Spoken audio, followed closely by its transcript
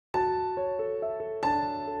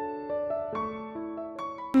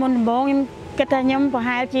មុនដំបូងខ្ញុំគិតថាខ្ញុំប្រ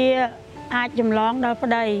ហែលជាអាចចម្លងដល់ប្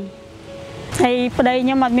តីហើយប្តីខ្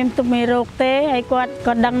ញុំអត់មានផ្ទុកមេរោគទេហើយគាត់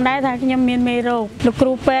ក៏ដឹងដែរថាខ្ញុំមានមេរោគលោកគ្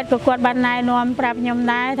រូពេទ្យក៏គាត់បានណែនាំប្រាប់ខ្ញុំ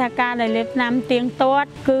ដែរថាការដែលលេបថ្នាំទៀងទាត់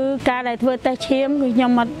គឺការដែលធ្វើតេស្តឈាមគឺខ្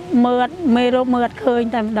ញុំអត់មើលមេរោគមើលអត់ឃើញ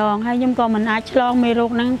តែម្ដងហើយខ្ញុំក៏មិនអាចឆ្លងមេរោគ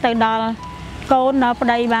ហ្នឹងទៅដល់កូនដល់ប្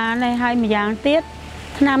តីបានហើយម្យ៉ាងទៀត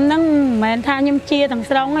ថ្នាំហ្នឹងមិនមែនថាខ្ញុំជាទាំង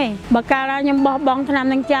ស្រុងទេបើកាលណាខ្ញុំបោះបង់ថ្នាំ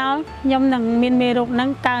ហ្នឹងចោលខ្ញុំនឹងមានមេរោគហ្នឹង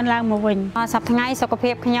កើនឡើងមកវិញសប្តាហ៍ថ្ងៃសុខ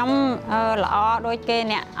ភាពខ្ញុំល្អដូចគេ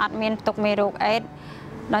អ្នកអត់មានផ្ទុកមេរោគអេដ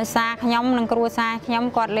ដោយសារខ្ញុំនិងគ្រួសារខ្ញុំ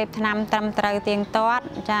គាត់លេបថ្នាំត្រឹមត្រូវទៀងទាត់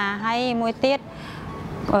ចាហើយមួយទៀត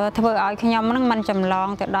ធ្វើឲ្យខ្ញុំហ្នឹងមិនចម្លង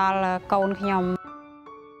ទៅដល់កូនខ្ញុំ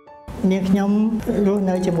នាងខ្ញុំរស់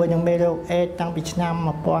នៅជាមួយនឹងមេរោគអេដតាំងពីឆ្នាំ1997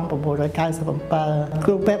គ្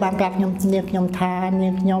រូពេទ្យបានប្រាប់ខ្ញុំនាងខ្ញុំថានា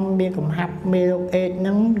ងខ្ញុំមានកំហាប់មេរោគអេដហ្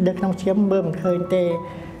នឹងនៅក្នុងឈាមមើលមិនឃើញទេ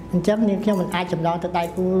អញ្ចឹងនាងខ្ញុំមិនអាចចម្លងទៅដៃ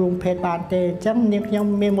គូរួមភេទបានទេអញ្ចឹងនាងខ្ញុំ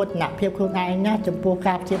មានមោទនភាពខ្លួនឯងណាចំពោះ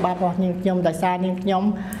ការព្យាបាលរបស់នាងខ្ញុំដោយសារនាងខ្ញុំ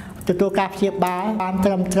ទទួលការព្យាបាលបាន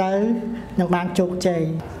ត្រឹមត្រូវនិងបានជោគជ័យ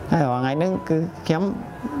ហើយរាល់ថ្ងៃហ្នឹងគឺខ្ញុំ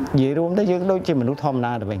និយាយរួមទៅយើងដូចជាមនុស្សធម្ម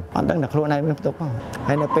តាទៅវិញអត់ដឹងថាខ្លួនឯងមានផ្ទុកផង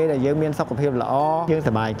ហើយនៅពេលដែលយើងមានសុខភាពល្អយើងស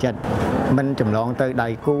ប្បាយចិត្តមិនចម្លងទៅដៃ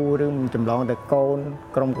គូឬមិនចម្លងទៅកូន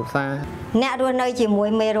ក្រុមគ្រួសារអ្នករស់នៅជាមួយ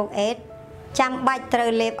មេរោគអេដចាំបាច់ត្រូវ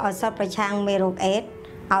លេបឱសថប្រឆាំងមេរោគអេដឲ្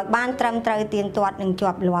យបានត្រឹមត្រូវទៀងទាត់និងជា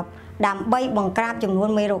ប់លាប់ដើម្បីបង្ក្រាបចំនួន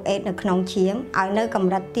មេរោគអេដនៅក្នុងឈាមឲ្យនៅក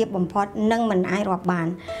ម្រិតទាបបំផុតនិងមិនអាចរាប់បាន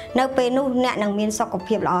នៅពេលនោះអ្នកនឹងមានសុខ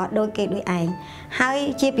ភាពល្អដូចគេដូចឯងហើយ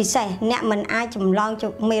ជាពិសេសអ្នកមិនអាចចម្លង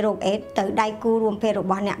មេរោគអេដទៅដៃគូរួមភេទរ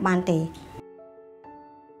បស់អ្នកបានទេ